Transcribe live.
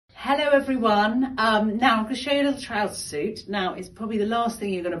Hello everyone. Now I'm going to show you a little trouser suit. Now it's probably the last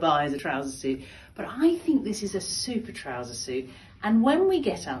thing you're going to buy is a trouser suit, but I think this is a super trouser suit. And when we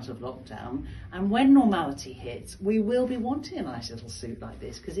get out of lockdown and when normality hits, we will be wanting a nice little suit like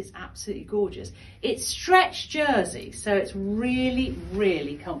this because it's absolutely gorgeous. It's stretch jersey, so it's really,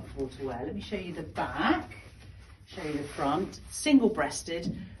 really comfortable to wear. Let me show you the back, show you the front.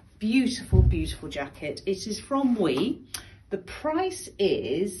 Single-breasted, beautiful, beautiful jacket. It is from We. The price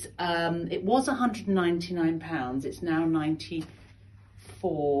is, it was £199, it's now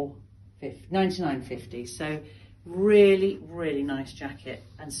 £99.50. So really, really nice jacket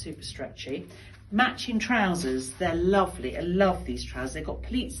and super stretchy. Matching trousers, they're lovely. I love these trousers. They've got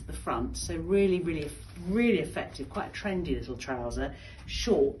pleats at the front, so really, really, really effective. Quite a trendy little trouser,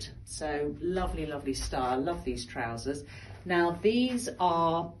 short, so lovely, lovely style. Love these trousers. Now these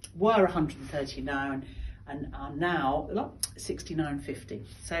were £139 and are now £69.50.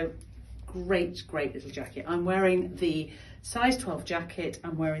 So great, great little jacket. I'm wearing the size 12 jacket.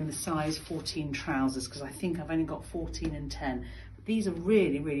 I'm wearing the size 14 trousers because I think I've only got 14 and 10. But these are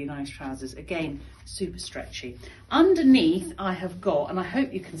really, really nice trousers. Again, super stretchy. Underneath I have got, and I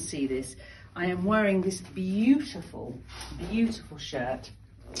hope you can see this, I am wearing this beautiful, beautiful shirt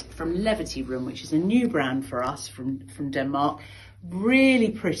from Levity Room, which is a new brand for us from Denmark. Really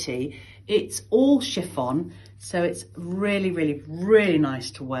pretty. It's all chiffon, so it's really, really, really nice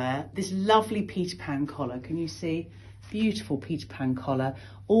to wear. This lovely Peter Pan collar, can you see? Beautiful Peter Pan collar,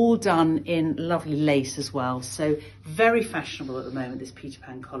 all done in lovely lace as well. So very fashionable at the moment, this Peter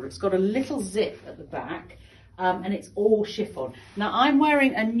Pan collar. It's got a little zip at the back, and it's all chiffon. Now I'm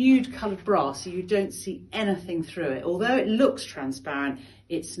wearing a nude coloured bra, so you don't see anything through it. Although it looks transparent,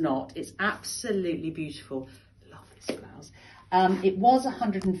 it's not. It's absolutely beautiful. Love this blouse. It was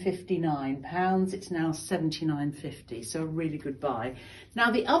 £159, it's now £79.50, so a really good buy.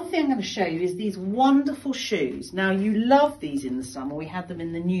 Now the other thing I'm going to show you is these wonderful shoes. Now you love these in the summer, we had them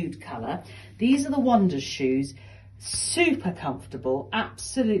in the nude colour. These are the Wonders shoes, super comfortable,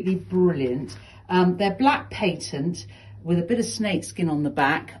 absolutely brilliant. They're black patent with a bit of snakeskin on the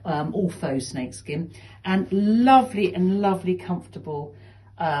back, all faux snakeskin, and lovely comfortable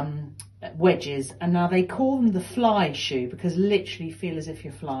wedges. And now they call them the fly shoe because literally feel as if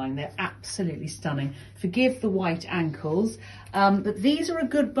you're flying. They're absolutely stunning. Forgive the white ankles, but these are a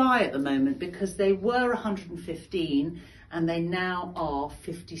good buy at the moment because they were 115 and they now are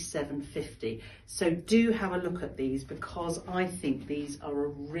 57.50. So do have a look at these because I think these are a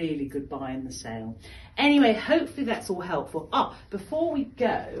really good buy in the sale. Anyway, hopefully that's all helpful. Before we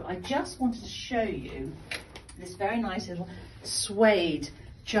go, I just wanted to show you this very nice little suede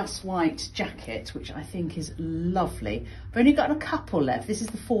just white jacket, which I think is lovely. I've only got a couple left. This is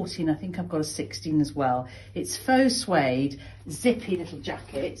the 14, I think I've got a 16 as well. It's faux suede, zippy little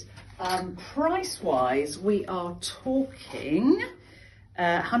jacket. Price wise, we are talking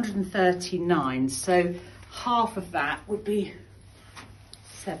 139, so half of that would be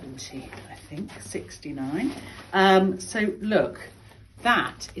 70, I think, 69. So look,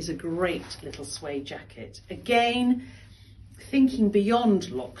 that is a great little suede jacket. Again, thinking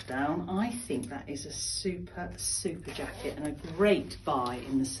beyond lockdown, I think that is a super, super jacket and a great buy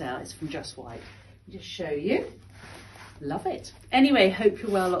in the sale. It's from Just White. I'll just show you. Love it. Anyway, hope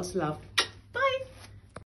you're well. Lots of love.